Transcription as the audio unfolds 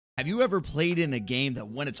Have you ever played in a game that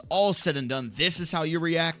when it's all said and done, this is how you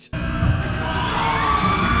react?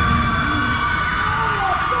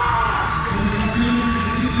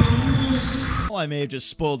 Well, I may have just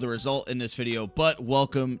spoiled the result in this video, but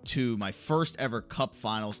welcome to my first ever Cup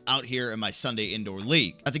Finals out here in my Sunday Indoor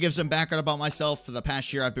League. I have to give some background about myself. For the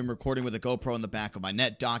past year, I've been recording with a GoPro in the back of my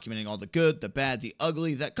net, documenting all the good, the bad, the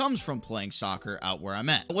ugly that comes from playing soccer out where I'm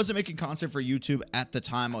at. I wasn't making content for YouTube at the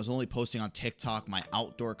time. I was only posting on TikTok my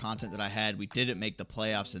outdoor content that I had. We didn't make the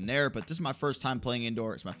playoffs in there, but this is my first time playing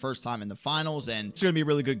indoor. It's my first time in the finals, and it's going to be a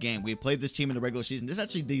really good game. We played this team in the regular season. This is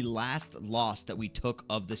actually the last loss that we took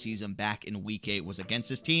of the season back in week 8 was against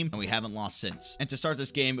this team, and we haven't lost since. And to start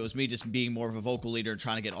this game, it was me just being more of a vocal leader and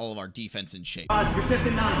trying to get all of our defense in shape. You're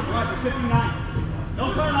shifting 9. You're shifting 9.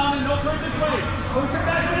 No turn on and no turn this way. Push it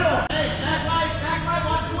back middle. Hey, back right,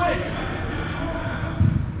 watch switch.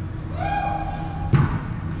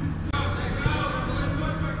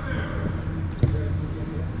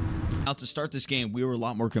 Now, to start this game, we were a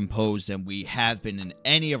lot more composed than we have been in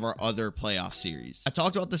any of our other playoff series. I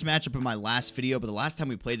talked about this matchup in my last video, but the last time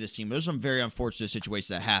we played this team, there's some very unfortunate situations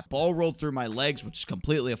that happened. Ball rolled through my legs, which is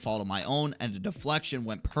completely a fault of my own, and the deflection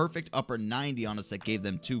went perfect upper 90 on us that gave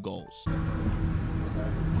them 2 goals.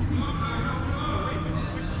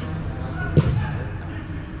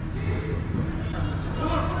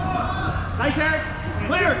 Nice, Eric.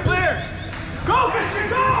 Clear. Go, Victor,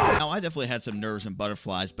 go! Now, I definitely had some nerves and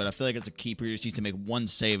butterflies, but I feel like as a keeper, you just need to make one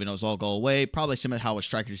save and those all go away. Probably similar to how a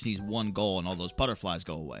striker just needs 1 goal and all those butterflies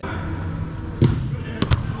go away. I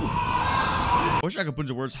wish I could put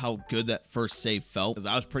into words how good that first save felt, because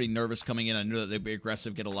I was pretty nervous coming in. I knew that they'd be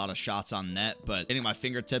aggressive, get a lot of shots on net, but getting my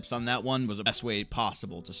fingertips on that one was the best way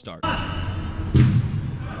possible to start.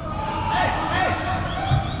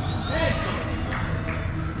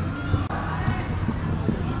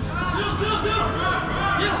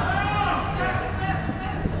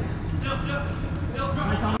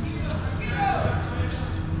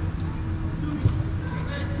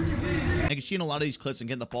 I can see in a lot of these clips and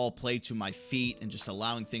getting the ball played to my feet and just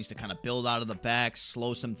allowing things to kind of build out of the back,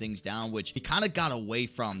 slow some things down, which we kind of got away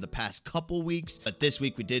from the past couple weeks, but this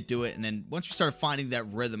week we did do it. And then once we started finding that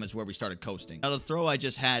rhythm is where we started coasting. Now, the throw I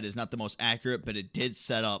just had is not the most accurate, but it did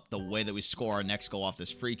set up the way that we score our next goal off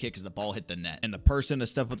this free kick as the ball hit the net. And the person to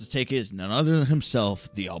step up to take it is none other than himself,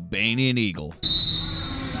 the Albanian Eagle.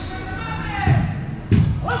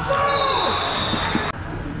 Let's go!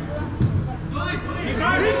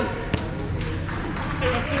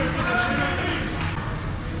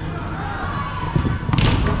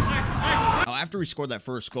 Now, after we scored that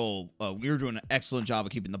first goal, we were doing an excellent job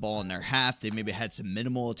of keeping the ball in their half. They maybe had some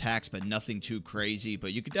minimal attacks, but nothing too crazy.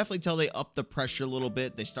 But you could definitely tell they upped the pressure a little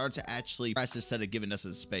bit. They started to actually press instead of giving us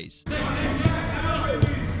a space.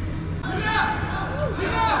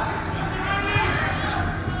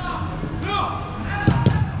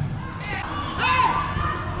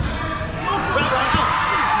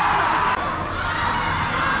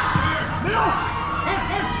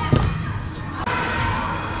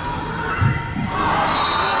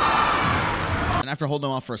 After holding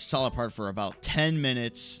them off for a solid part for about 10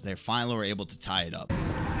 minutes, they finally were able to tie it up.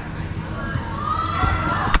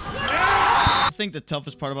 I think the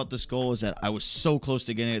toughest part about this goal is that I was so close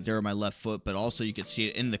to getting it there with my left foot, but also you could see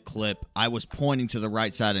it in the clip. I was pointing to the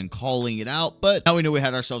right side and calling it out, but now we knew we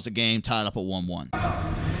had ourselves a game tied up at 1-1.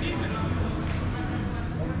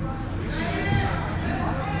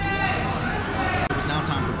 It was now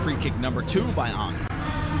time for free kick number 2 by Ang.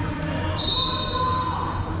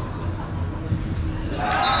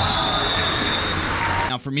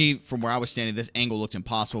 Now, for me, from where I was standing, this angle looked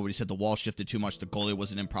impossible, but he said the wall shifted too much. The goalie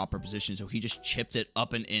wasn't in proper position, so he just chipped it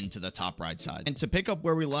up and into the top right side. And to pick up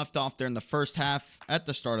where we left off there in the first half, at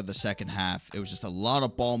the start of the second half, it was just a lot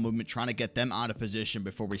of ball movement, trying to get them out of position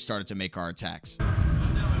before we started to make our attacks.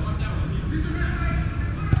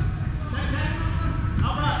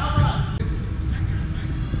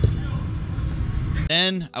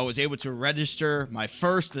 Then I was able to register my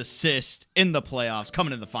first assist in the playoffs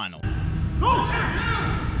coming to the final.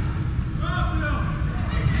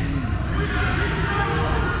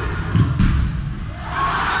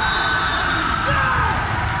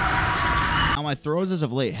 Now, my throws as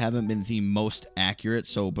of late haven't been the most accurate,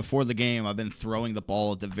 so before the game, I've been throwing the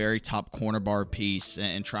ball at the very top corner bar piece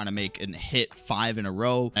and trying to make and hit 5 in a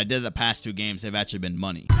row. I did the past 2 games. They've actually been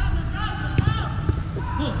money.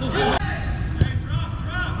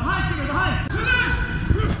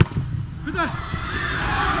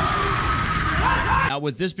 Now,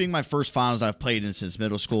 with this being my first finals I've played in since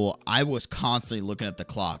middle school, I was constantly looking at the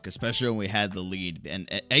clock, especially when we had the lead. And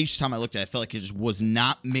each time I looked at it, I felt like it just was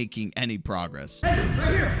not making any progress. Hey, right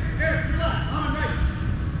here. Eric, you're left. I'm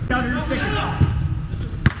right. Down to your stick.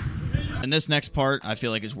 And this next part, I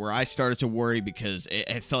feel like, is where I started to worry because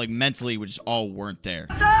it felt like mentally we just all weren't there.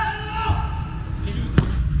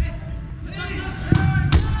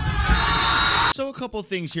 So a couple of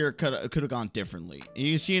things here could have gone differently.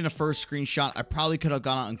 You can see in the first screenshot, I probably could have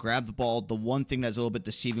gone out and grabbed the ball. The one thing that's a little bit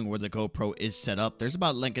deceiving where the GoPro is set up, there's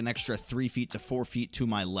about like an extra 3 feet to 4 feet to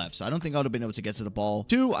my left. So I don't think I would have been able to get to the ball.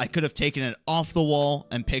 2, I could have taken it off the wall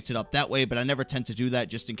and picked it up that way, but I never tend to do that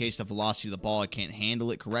just in case the velocity of the ball, I can't handle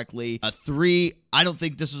it correctly. 3, I don't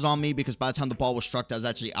think this was on me because by the time the ball was struck, I was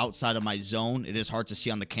actually outside of my zone. It is hard to see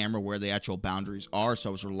on the camera where the actual boundaries are, so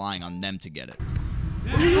I was relying on them to get it.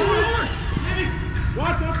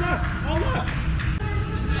 Watch outside. All left.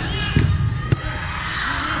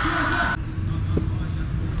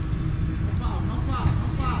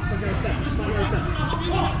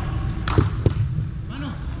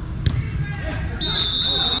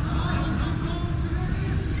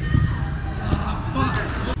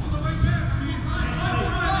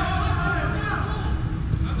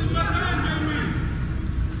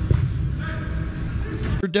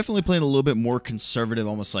 We're definitely playing a little bit more conservative,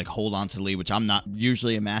 almost like hold on to the lead, which I'm not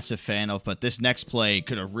usually a massive fan of, but this next play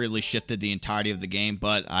could have really shifted the entirety of the game,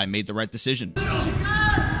 but I made the right decision.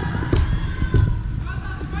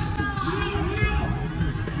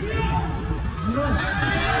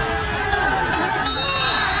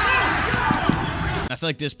 I feel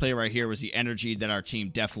like this play right here was the energy that our team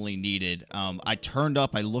definitely needed. I turned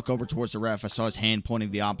up, I look over towards the ref, I saw his hand pointing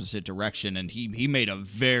the opposite direction, and he made a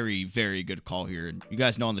very, very good call here. And you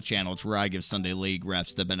guys know on the channel, it's where I give Sunday League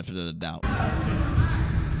refs the benefit of the doubt.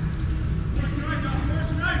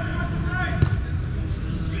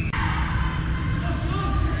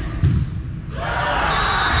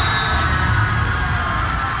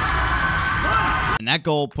 And that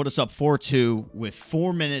goal put us up 4-2 with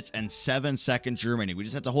 4 minutes and 7 seconds remaining. We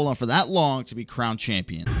just had to hold on for that long to be crowned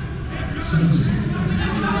champion.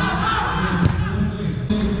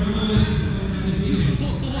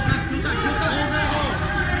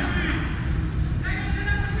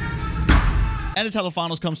 And that's how the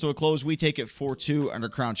finals comes to a close. We take it 4-2 under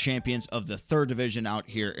crowned champions of the 3rd division out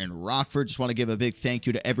here in Rockford. Just want to give a big thank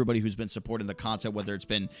you to everybody who's been supporting the content, whether it's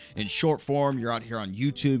been in short form, you're out here on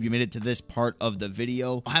YouTube, you made it to this part of the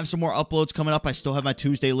video. I have some more uploads coming up. I still have my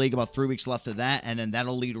Tuesday League, about 3 weeks left of that, and then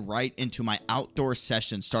that'll lead right into my outdoor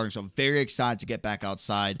session starting. So I'm very excited to get back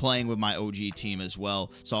outside playing with my OG team as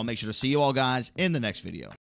well. So I'll make sure to see you all guys in the next video.